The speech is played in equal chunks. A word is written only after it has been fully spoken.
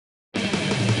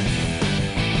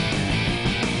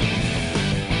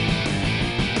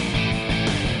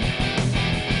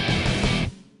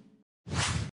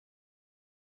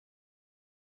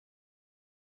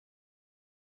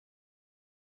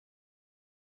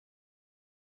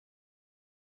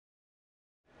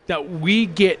that we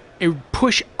get a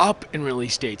push up in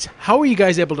release dates. How are you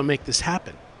guys able to make this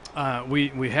happen?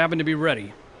 We happened to be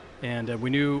ready, and we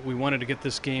knew we wanted to get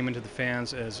this game into the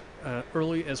fans as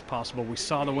early as possible. We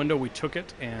saw the window, we took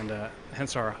it, and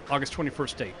hence our August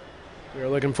 21st date. We're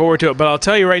looking forward to it, but I'll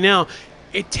tell you right now,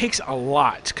 it takes a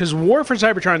lot, because War for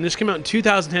Cybertron, this came out in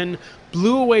 2010,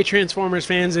 blew away Transformers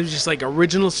fans. It was just like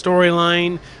original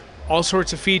storyline, all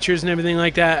sorts of features and everything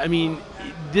like that. I mean,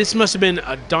 this must have been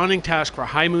a daunting task for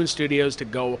High Moon Studios to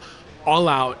go all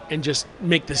out and just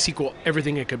make the sequel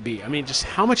everything it could be. I mean, just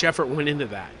how much effort went into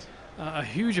that? A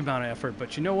huge amount of effort,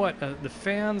 but you know what? The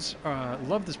fans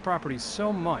love this property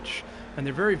so much, and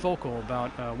they're very vocal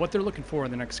about what they're looking for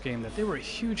in the next game, that they were a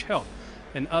huge help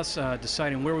in us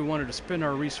deciding where we wanted to spend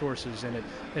our resources, and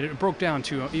it broke down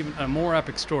to even a more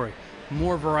epic story,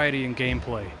 more variety in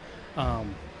gameplay,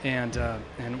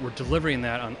 and we're delivering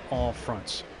that on all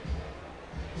fronts.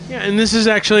 Yeah, and this is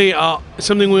actually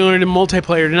something we learned in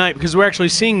multiplayer tonight, because we're actually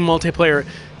seeing multiplayer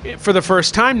for the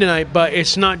first time tonight, but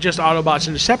it's not just Autobots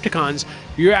and Decepticons.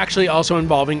 You're actually also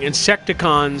involving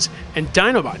Insecticons and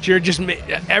Dinobots. You're just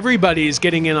everybody's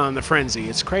getting in on the frenzy.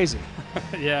 It's crazy.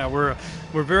 Yeah, we're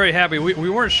very happy. We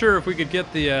weren't sure if we could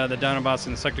get the Dinobots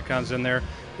and Insecticons in there.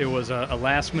 It was a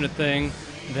last-minute thing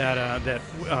that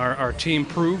our team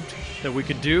proved that we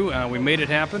could do. We made it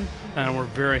happen, and we're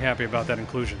very happy about that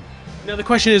inclusion. Now the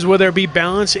question is, will there be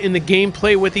balance in the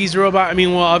gameplay with these robots? I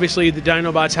mean, well, obviously the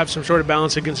Dinobots have some sort of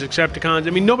balance against Decepticons.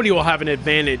 I mean, nobody will have an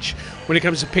advantage when it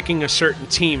comes to picking a certain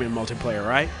team in multiplayer,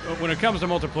 right? When it comes to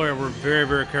multiplayer, we're very,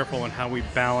 very careful in how we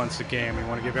balance the game. We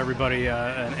want to give everybody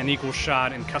an equal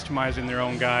shot in customizing their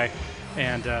own guy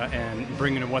and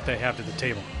bringing what they have to the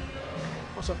table.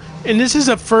 Also, and this is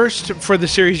a first for the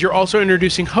series. You're also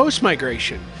introducing host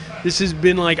migration. This has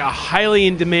been like a highly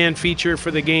in-demand feature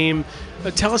for the game.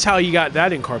 Tell us how you got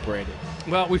that incorporated.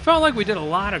 Well, we felt like we did a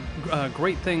lot of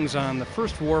great things on the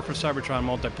first War for Cybertron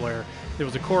multiplayer. There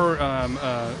was a core,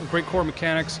 great core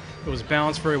mechanics. It was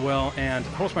balanced very well, and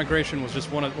host migration was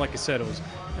just one of, like I said, it was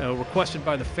requested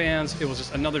by the fans. It was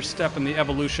just another step in the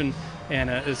evolution, and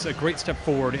it's a great step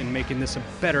forward in making this a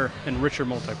better and richer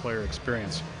multiplayer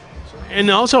experience. And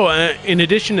also, in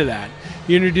addition to that,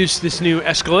 you introduced this new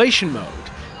escalation mode.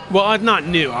 Well, not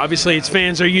new. Obviously, its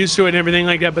fans are used to it and everything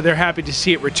like that, but they're happy to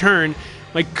see it return,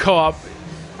 like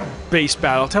co-op-based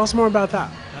battle. Tell us more about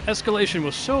that. Escalation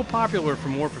was so popular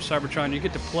from War for Cybertron. You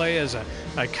get to play as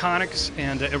Iconics,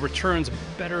 and it returns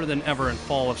better than ever in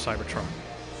Fall of Cybertron.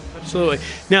 Absolutely.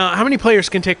 Now, how many players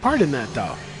can take part in that,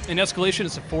 though? In Escalation,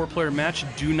 it's a 4-player match.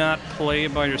 Do not play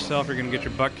by yourself. You're going to get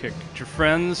your butt kicked. Get your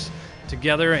friends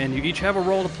together, and you each have a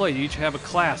role to play. You each have a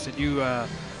class that you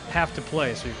have to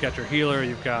play. So you've got your healer,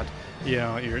 you've got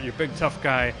your big tough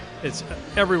guy. It's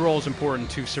every role is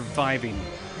important to surviving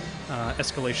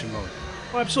escalation mode.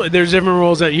 Well, absolutely. There's different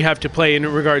roles that you have to play in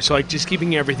regards to like just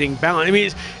keeping everything balanced. I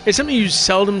mean, it's something you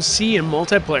seldom see in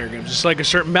multiplayer games. It's like a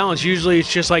certain balance. Usually,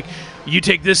 it's just like you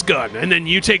take this gun and then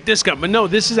you take this gun. But no,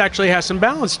 this actually has some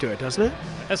balance to it, doesn't it?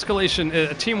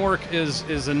 Escalation, teamwork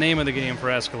is the name of the game for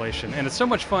Escalation, and it's so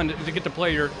much fun to get to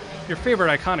play your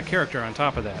favorite iconic character on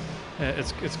top of that.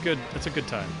 It's good. It's a good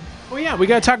time. Well, yeah, we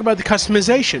got to talk about the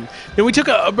customization. Now, we took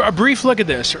a brief look at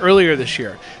this earlier this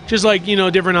year, just like,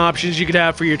 different options you could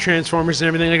have for your Transformers and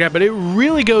everything like that, but it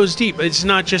really goes deep. It's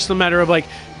not just a matter of, like,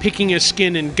 picking a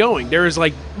skin and going. There is,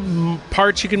 like,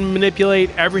 parts you can manipulate,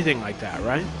 everything like that,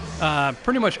 right?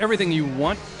 Pretty much everything you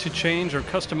want to change or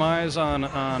customize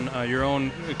on your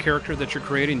own character that you're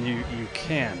creating, you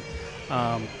can.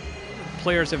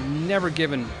 Players have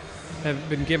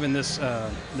been given this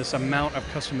amount of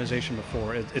customization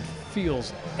before. It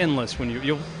feels endless when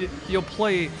you'll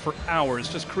play for hours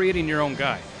just creating your own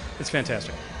guy. It's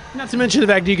fantastic. Not to mention the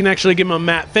fact that you can actually give him a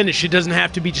matte finish. It doesn't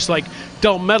have to be just like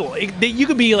dull metal. You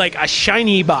could be like a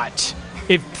shiny bot.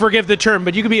 Forgive the term,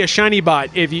 but you could be a shiny bot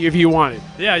if you wanted.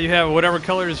 Yeah, you have whatever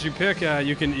colors you pick.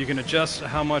 You can adjust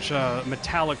how much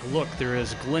metallic look there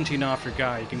is glinting off your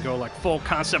guy. You can go like full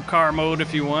concept car mode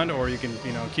if you want, or you can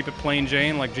keep it plain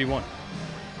Jane like G1.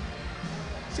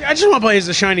 See, I just want to play as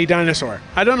a shiny dinosaur.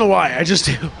 I don't know why. I just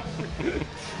do.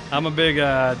 I'm a big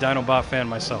Dinobot fan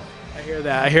myself. I hear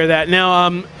that. Now,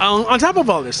 on top of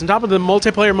all this, on top of the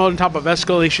multiplayer mode, on top of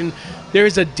Escalation, there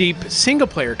is a deep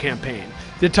single-player campaign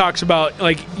that talks about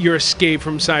like your escape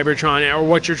from Cybertron or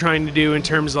what you're trying to do in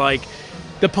terms of like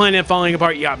the planet falling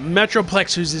apart. You got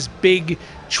Metroplex, who's this big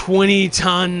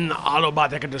 20-ton Autobot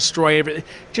that can destroy everything.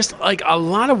 Just like a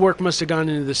lot of work must have gone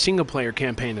into the single-player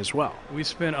campaign as well. We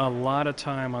spent a lot of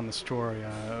time on the story,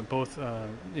 both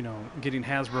getting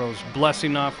Hasbro's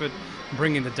blessing off it,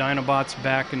 bringing the Dinobots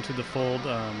back into the fold.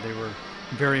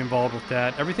 very involved with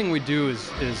that. Everything we do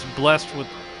is blessed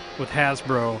with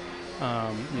Hasbro,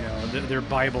 their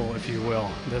Bible, if you will.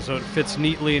 So it fits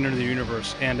neatly into the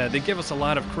universe, and they give us a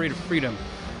lot of creative freedom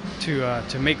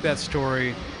to make that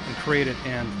story and create it.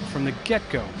 And from the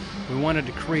get-go, we wanted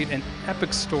to create an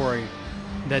epic story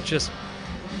that just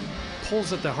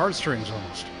pulls at the heartstrings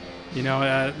almost.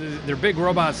 They're big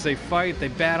robots, they fight, they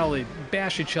battle, they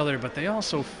bash each other, but they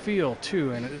also feel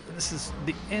too, and this is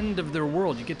the end of their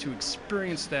world. You get to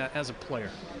experience that as a player.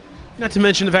 Not to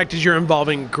mention the fact that you're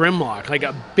involving Grimlock, like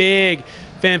a big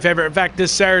fan favorite. In fact,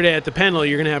 this Saturday at the panel,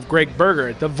 you're going to have Greg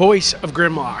Berger, the voice of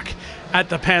Grimlock, at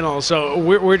the panel. So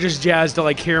we're just jazzed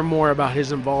to hear more about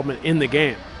his involvement in the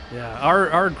game. Yeah,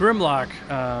 our Grimlock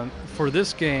for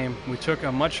this game, we took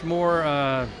a much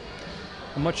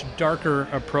darker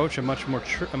approach, a much more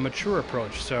mature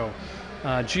approach. So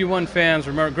G1 fans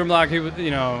remember Grimlock. He was,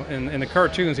 in the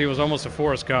cartoons, he was almost a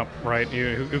Forrest Gump, right?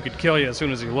 Who could kill you as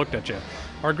soon as he looked at you.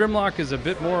 Our Grimlock is a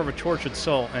bit more of a tortured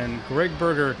soul, and Greg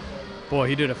Berger, boy,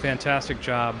 he did a fantastic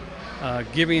job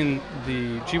giving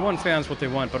the G1 fans what they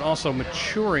want, but also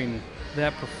maturing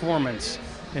that performance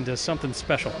into something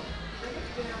special.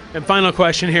 And final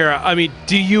question here. I mean,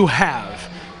 do you have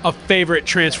a favorite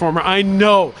Transformer? I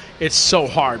know it's so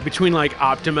hard between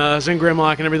Optimus and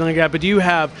Grimlock and everything like that, but do you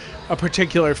have a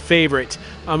particular favorite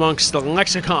amongst the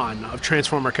lexicon of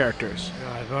Transformer characters?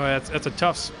 That's a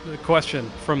tough question.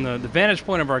 From the vantage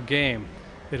point of our game,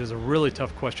 it is a really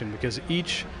tough question because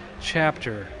each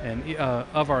chapter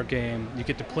of our game, you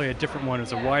get to play a different one.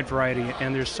 It's a wide variety,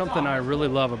 and there's something I really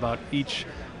love about each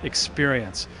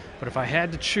experience. But if I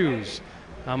had to choose,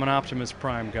 I'm an Optimus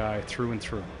Prime guy through and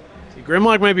through. See,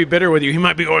 Grimlock might be bitter with you. He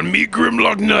might be going, "Me,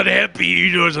 Grimlock, not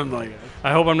happy," or something like that.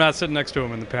 I hope I'm not sitting next to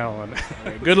him in the panel.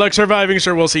 Right, good luck surviving,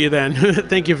 sir. We'll see you then.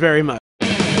 Thank you very much.